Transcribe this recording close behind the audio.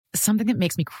Something that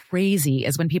makes me crazy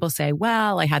is when people say,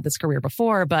 well, I had this career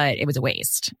before, but it was a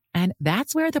waste. And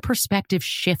that's where the perspective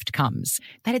shift comes,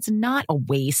 that it's not a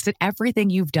waste, that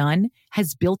everything you've done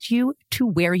has built you to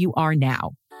where you are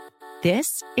now.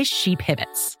 This is She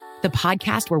Pivots, the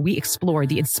podcast where we explore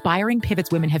the inspiring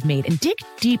pivots women have made and dig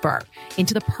deeper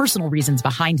into the personal reasons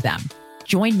behind them.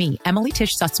 Join me, Emily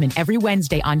Tish Sussman, every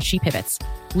Wednesday on She Pivots.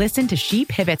 Listen to She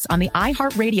Pivots on the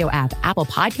iHeartRadio app, Apple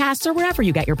Podcasts, or wherever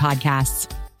you get your podcasts.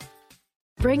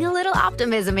 Bring a little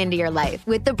optimism into your life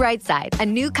with The Bright Side, a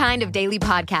new kind of daily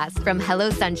podcast from Hello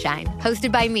Sunshine,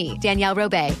 hosted by me, Danielle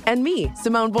Robay. And me,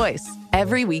 Simone Boyce.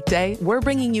 Every weekday, we're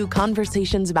bringing you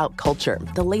conversations about culture,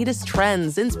 the latest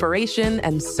trends, inspiration,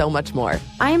 and so much more.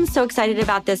 I am so excited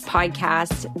about this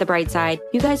podcast, The Bright Side.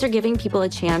 You guys are giving people a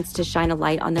chance to shine a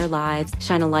light on their lives,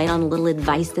 shine a light on a little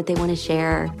advice that they want to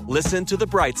share. Listen to The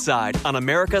Bright Side on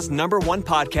America's #1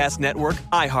 podcast network,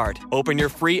 iHeart. Open your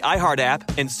free iHeart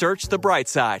app and search The Bright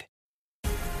Side.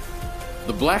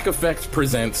 The Black Effect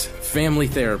presents Family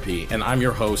Therapy, and I'm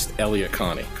your host, Elliot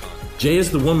Connie. Jay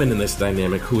is the woman in this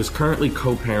dynamic who is currently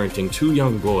co-parenting 2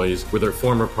 young boys with her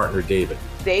former partner, David.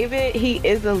 David, he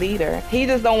is a leader. He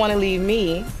just don't want to leave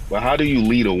me. Well, how do you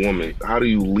lead a woman? How do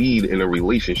you lead in a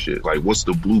relationship? Like, what's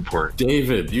the blueprint?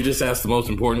 David, you just asked the most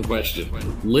important question.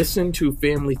 Listen to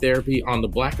Family Therapy on the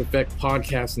Black Effect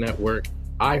Podcast Network,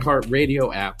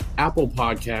 iHeartRadio app, Apple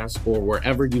Podcasts, or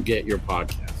wherever you get your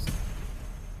podcasts.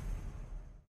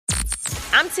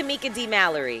 I'm Tamika D.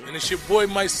 Mallory. And it's your boy,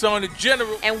 my son, the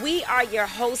General. And we are your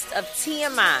hosts of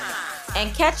TMI.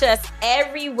 And catch us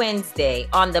every Wednesday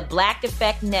on the Black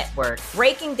Effect Network,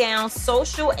 breaking down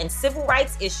social and civil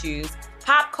rights issues,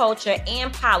 pop culture,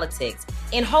 and politics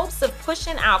in hopes of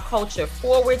pushing our culture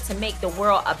forward to make the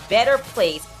world a better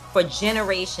place for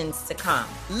generations to come.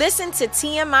 Listen to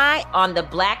TMI on the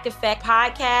Black Effect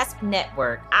Podcast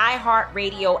Network,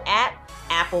 iHeartRadio app,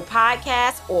 Apple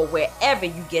Podcasts, or wherever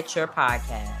you get your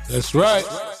podcasts. That's right.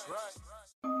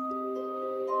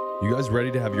 You guys ready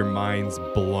to have your minds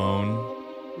blown?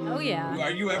 Oh, yeah.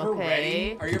 Are you ever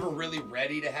ready? Are you ever really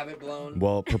ready to have it blown?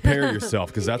 Well, prepare yourself,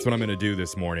 because that's what I'm going to do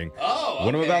this morning. Oh, okay.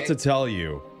 What I'm about to tell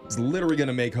you is literally going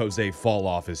to make Jose fall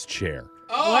off his chair.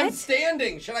 Oh, what? I'm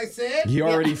standing. Should I sit? He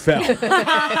already fell. You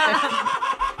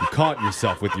caught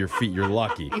yourself with your feet. You're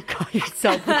lucky. You caught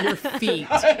yourself with your feet.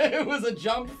 It was a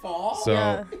jump fall.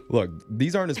 So, Look,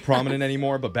 these aren't as prominent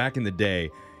anymore, but back in the day,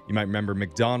 you might remember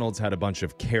McDonald's had a bunch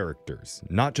of characters.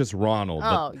 Not just Ronald,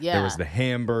 but there was the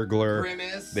Hamburglar.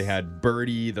 Grimace. They had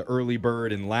Birdie, the early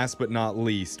bird, and last but not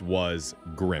least was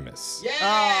Grimace.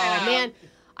 Yeah! Oh, man.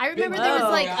 I remember there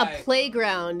was like a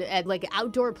playground, an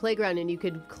outdoor playground, and you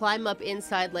could climb up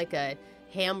inside like a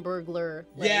Hamburglar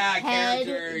head.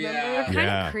 Character, Kind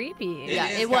of creepy.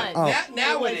 It was.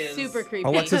 Now it is. Super creepy.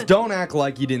 Alexis, don't act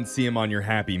like you didn't see him on your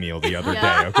Happy Meal the other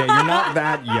day, okay? You're not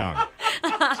that young.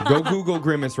 So go Google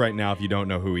Grimace right now if you don't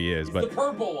know who he is. He's the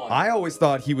purple one. I always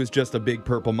thought he was just a big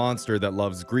purple monster that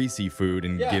loves greasy food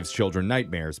and gives children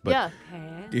nightmares. But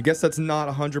I guess that's not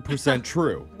 100%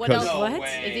 true. What else?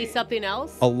 Is he something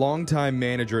else? A longtime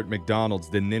manager at McDonald's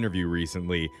did an interview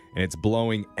recently, and it's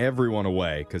blowing everyone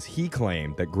away because he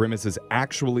claimed that Grimace is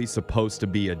actually supposed to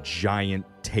be a giant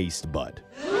taste bud.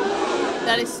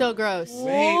 That is so gross.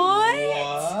 Wait,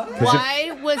 what?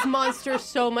 Why was Monster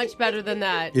so much better than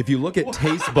that? If you look at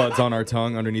taste buds on our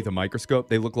tongue underneath a microscope,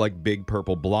 they look like big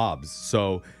purple blobs.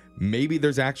 So maybe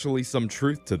there's actually some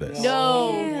truth to this.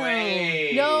 No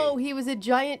way. No, he was a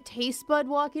giant taste bud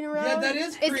walking around. Yeah, that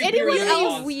is creepy. Is anyone else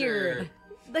monster. weird?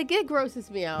 Like, it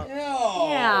grosses me out. No.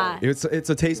 Yeah. It's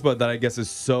a taste bud that I guess is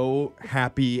so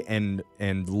happy and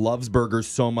loves burgers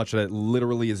so much that it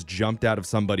literally has jumped out of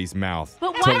somebody's mouth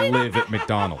to live at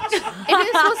McDonald's. It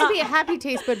is supposed to be a happy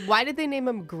taste bud. Why did they name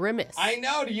him Grimace? I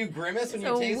know. Do you grimace when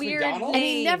you taste McDonald's? And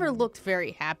he never looked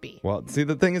very happy. Well, see,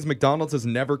 the thing is, McDonald's has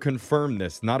never confirmed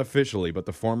this, not officially, but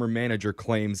the former manager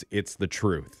claims it's the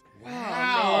truth.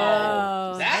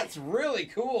 Wow. That's really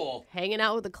cool. Hanging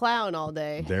out with a clown all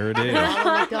day. There it is.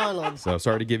 McDonald's. So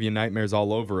sorry to give you nightmares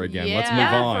all over again. Yeah, Let's move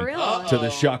on for real. to the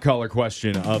shot collar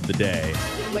question of the day.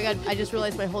 Oh my God, I just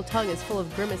realized my whole tongue is full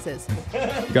of grimaces.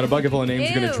 Got a bucket full of names.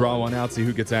 Ew. Going to draw one out, see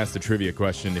who gets asked a trivia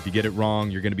question. If you get it wrong,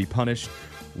 you're going to be punished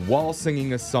while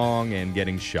singing a song and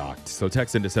getting shocked. So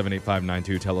text into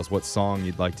 78592. Tell us what song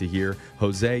you'd like to hear.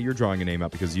 Jose, you're drawing a name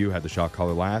out because you had the shot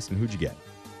caller last. And who'd you get?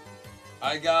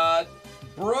 I got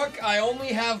Brooke. I only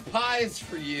have pies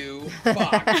for you. Fuck.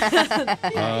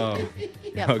 Oh.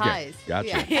 Yeah, okay. pies.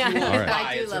 Gotcha. Yeah. All right.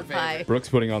 I do love pie. Brooke's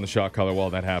putting on the shot collar while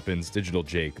that happens. Digital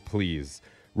Jake, please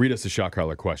read us the shot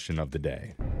collar question of the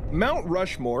day. Mount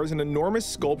Rushmore is an enormous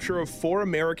sculpture of 4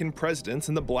 American presidents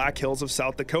in the Black Hills of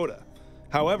South Dakota.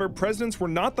 However, presidents were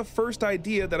not the first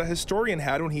idea that a historian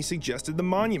had when he suggested the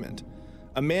monument.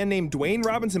 A man named Dwayne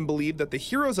Robinson believed that the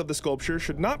heroes of the sculpture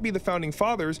should not be the founding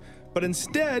fathers, but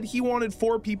instead he wanted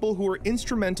 4 people who were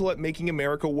instrumental at making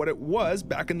America what it was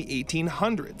back in the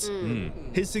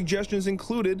 1800s. His suggestions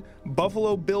included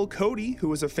Buffalo Bill Cody, who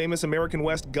was a famous American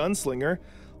West gunslinger,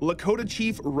 Lakota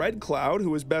Chief Red Cloud, who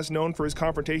was best known for his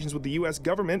confrontations with the US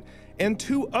government, and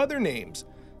 2 other names.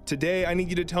 Today, I need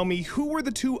you to tell me who were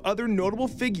the 2 other notable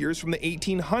figures from the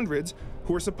 1800s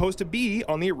who were supposed to be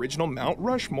on the original Mount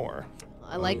Rushmore.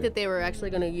 I like that they were actually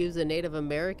going to use a Native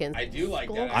American. I do like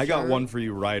that. I got one for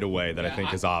you right away that I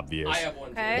think is obvious. I have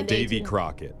one too. Okay. Davy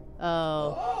Crockett.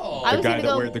 Oh. The guy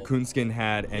that wore the coonskin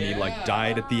hat and he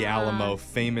died at the Alamo,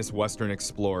 famous Western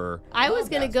explorer. I was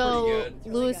going to go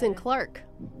Lewis and Clark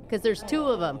because there's 2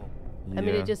 of them. I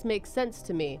mean, Yeah. it just makes sense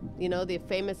to me. You know, the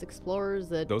famous explorers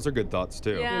that, Those are good thoughts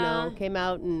too. you know, came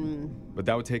out and... But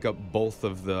that would take up both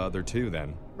of the other 2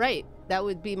 then. Right. That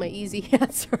would be my easy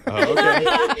answer. Oh,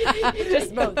 okay.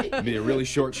 Just both. It'd be a really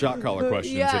short shot collar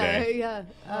question today. Yeah.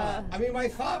 I mean, my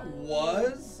thought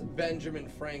was Benjamin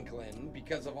Franklin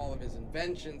because of all of his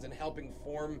inventions and helping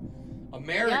form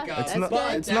America. It's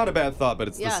not a bad thought, but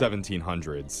it's Yeah. the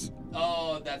 1700s.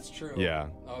 Oh, that's true. Yeah.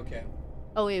 Okay.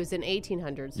 Oh, it was an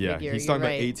 1800s Yeah, figure. he's You're talking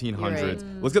about right. 1800s. You're right.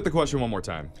 Let's get the question one more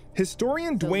time.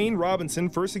 Historian Dwayne Robinson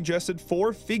first suggested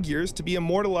 4 figures to be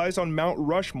immortalized on Mount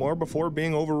Rushmore before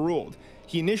being overruled.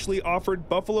 He initially offered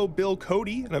Buffalo Bill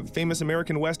Cody, a famous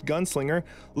American West gunslinger,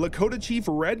 Lakota Chief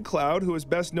Red Cloud, who is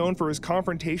best known for his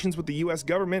confrontations with the U.S.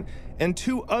 government, and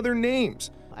 2 other names.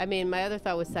 I mean, my other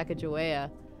thought was Sacagawea,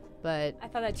 but... I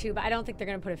thought that too, but I don't think they're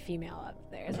going to put a female up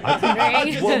there. Is what I'm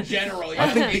wondering. Just in general, yeah. I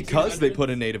think because they put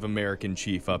a Native American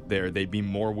chief up there, they'd be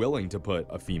more willing to put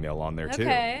a female on there too.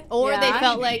 Or they Yeah.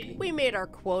 felt like, we made our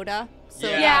quota, so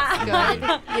Yeah.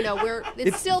 that's good. You know,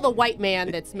 it's still the white man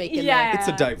that's making that. It's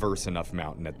a diverse enough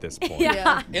mountain at this point.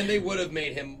 Yeah. And they would have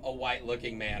made him a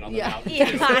white-looking man on the Yeah. mountain. Yeah,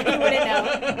 he wouldn't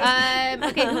know.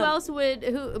 Okay, who else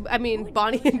I mean,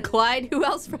 Bonnie and Clyde, who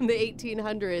else from the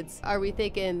 1800s are we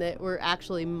thinking that were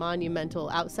actually monumental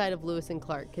outside of Lewis and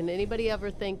Clark? Can anybody ever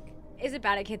think? Is it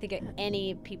bad? I can't think of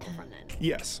any people from then.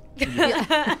 Yes.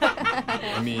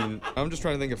 I mean, I'm just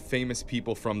trying to think of famous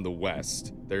people from the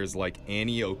West. There's like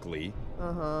Annie Oakley.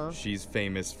 Uh-huh. She's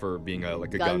famous for being a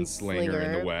gunslinger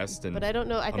in the West. And but I don't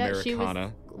know. I thought she was.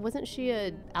 Americana. Wasn't she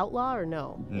an outlaw or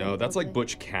no? No, that's like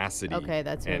Butch Cassidy. Okay,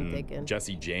 that's what I'm and thinking.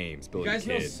 Jesse James, Billy You guys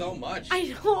the Kid. know so much. I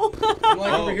know. I'm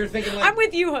like over here thinking like... I'm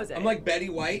with you, Jose. I'm like Betty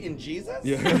White in Jesus?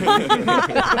 Yeah.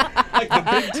 Like the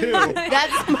big 2.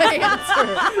 That's my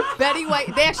answer. Betty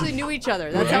White. They actually knew each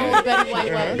other. That's how old Betty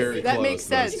White was. Very that close, makes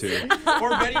sense. those 2.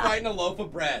 Or Betty White in a loaf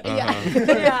of bread. Orville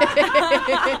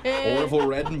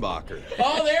Redenbacher.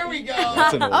 Oh, there we go.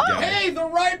 That's an old guy. Hey, the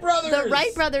Wright brothers. The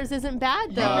Wright brothers isn't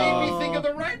bad though. Made me think of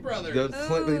the Wright brothers.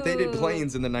 They did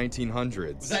planes in the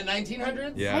 1900s. Was that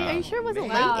 1900s? Yeah. Are you sure it wasn't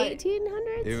Wow. late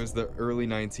 1800s? It was the early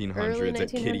 1900s, Early at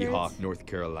Kitty 1900s? Hawk, North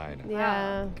Carolina.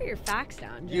 Yeah. Get your facts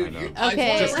down, You, Jeff. you,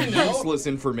 Okay. Just I know. useless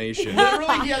information.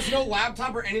 Literally, he has no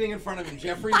laptop or anything in front of him.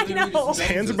 Jeffrey I literally know. just His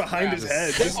hands are behind his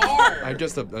head. They are. I'm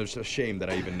just ashamed that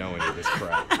I even know any of this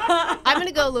crap. I'm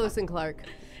gonna go Lewis and Clark.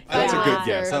 That's a Final good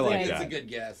answer. guess. I like It's a that. good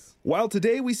guess. While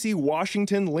today we see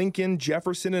Washington, Lincoln,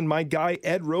 Jefferson, and my guy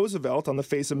Ed Roosevelt on the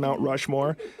face of Mount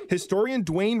Rushmore, historian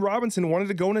Dwayne Robinson wanted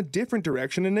to go in a different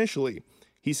direction initially.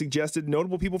 He suggested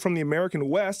notable people from the American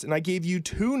West, and I gave you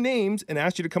 2 names and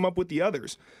asked you to come up with the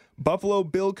others. Buffalo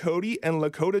Bill Cody and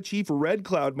Lakota Chief Red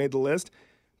Cloud made the list,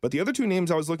 but the other 2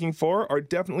 names I was looking for are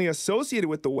definitely associated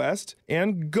with the West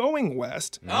and going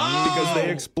west, because they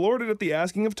explored it at the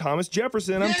asking of Thomas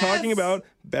Jefferson. I'm talking about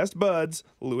best buds,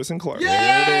 Lewis and Clark.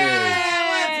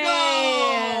 Let's go!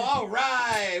 All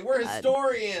right, we're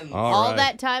historians. All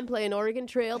that time playing Oregon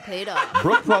Trail paid off.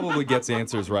 Brooke probably gets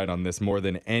answers right on this more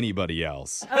than anybody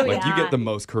else. Oh, like, you yeah. get the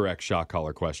most correct shot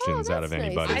collar questions out of that's nice.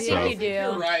 anybody. I so think you do.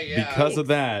 You're right, yeah. because of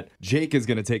that, Jake is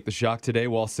going to take the shock today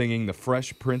while singing the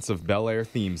Fresh Prince of Bel-Air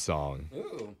theme song.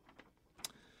 Ooh.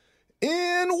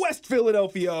 In West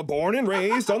Philadelphia, born and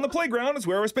raised on the playground is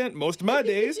where I spent most of my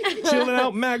days. Chilling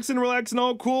out, maxing, relaxing,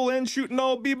 all cool, and shooting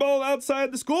all b-ball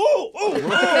outside the school.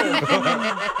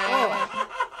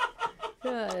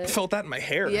 Felt that in my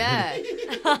hair. Yeah.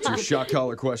 It's your shot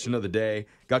collar question of the day.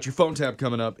 Got your phone tab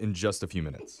coming up in just a few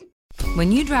minutes.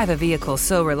 When you drive a vehicle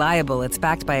so reliable it's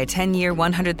backed by a 10-year,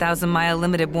 100,000-mile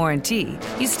limited warranty,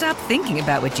 you stop thinking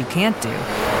about what you can't do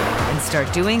and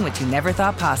start doing what you never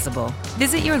thought possible.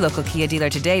 Visit your local Kia dealer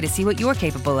today to see what you're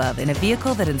capable of in a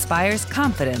vehicle that inspires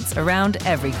confidence around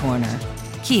every corner.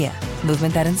 Kia,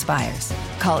 movement that inspires.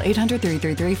 Call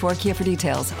 800-333-4KIA for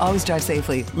details. Always drive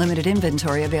safely. Limited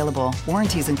inventory available.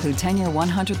 Warranties include 10-year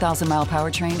 100,000-mile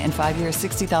powertrain and 5-year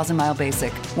 60,000-mile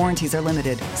basic. Warranties are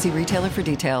limited. See retailer for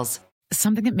details.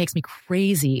 Something that makes me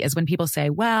crazy is when people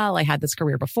say, well, I had this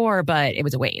career before, but it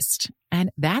was a waste. And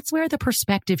that's where the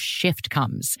perspective shift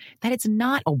comes, that it's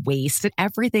not a waste, that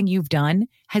everything you've done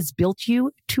has built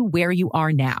you to where you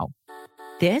are now.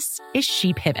 This is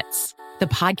She Pivots, the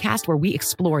podcast where we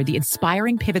explore the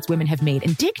inspiring pivots women have made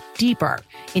and dig deeper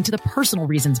into the personal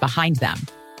reasons behind them.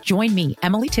 Join me,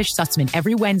 Emily Tish Sussman,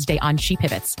 every Wednesday on She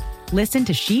Pivots. Listen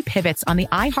to She Pivots on the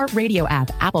iHeartRadio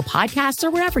app, Apple Podcasts, or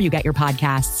wherever you get your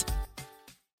podcasts.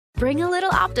 Bring a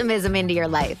little optimism into your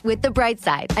life with The Bright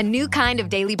Side, a new kind of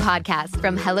daily podcast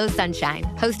from Hello Sunshine,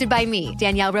 hosted by me,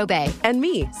 Danielle Robay. And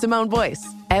me, Simone Boyce.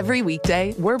 Every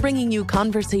weekday, we're bringing you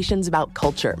conversations about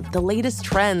culture, the latest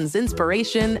trends,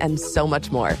 inspiration, and so much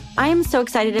more. I am so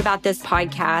excited about this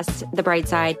podcast, The Bright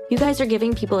Side. You guys are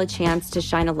giving people a chance to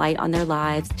shine a light on their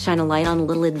lives, shine a light on a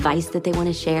little advice that they want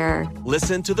to share.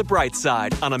 Listen to The Bright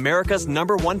Side on America's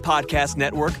 #1 podcast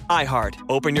network, iHeart.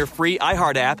 Open your free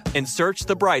iHeart app and search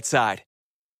The Bright Side.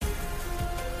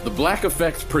 The Black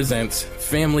Effect presents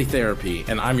Family Therapy,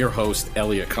 and I'm your host,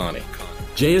 Elliot Connie.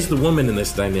 Jay is the woman in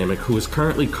this dynamic who is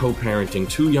currently co-parenting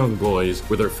 2 young boys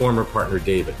with her former partner,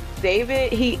 David.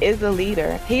 David, he is a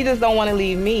leader. He just don't want to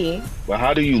leave me. But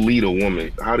how do you lead a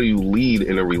woman? How do you lead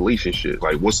in a relationship?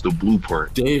 Like, what's the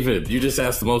blueprint? David, you just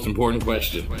asked the most important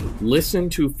question. Listen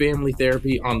to Family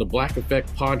Therapy on the Black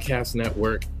Effect Podcast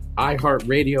Network,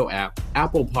 iHeartRadio app,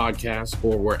 Apple Podcasts,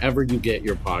 or wherever you get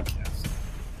your podcasts.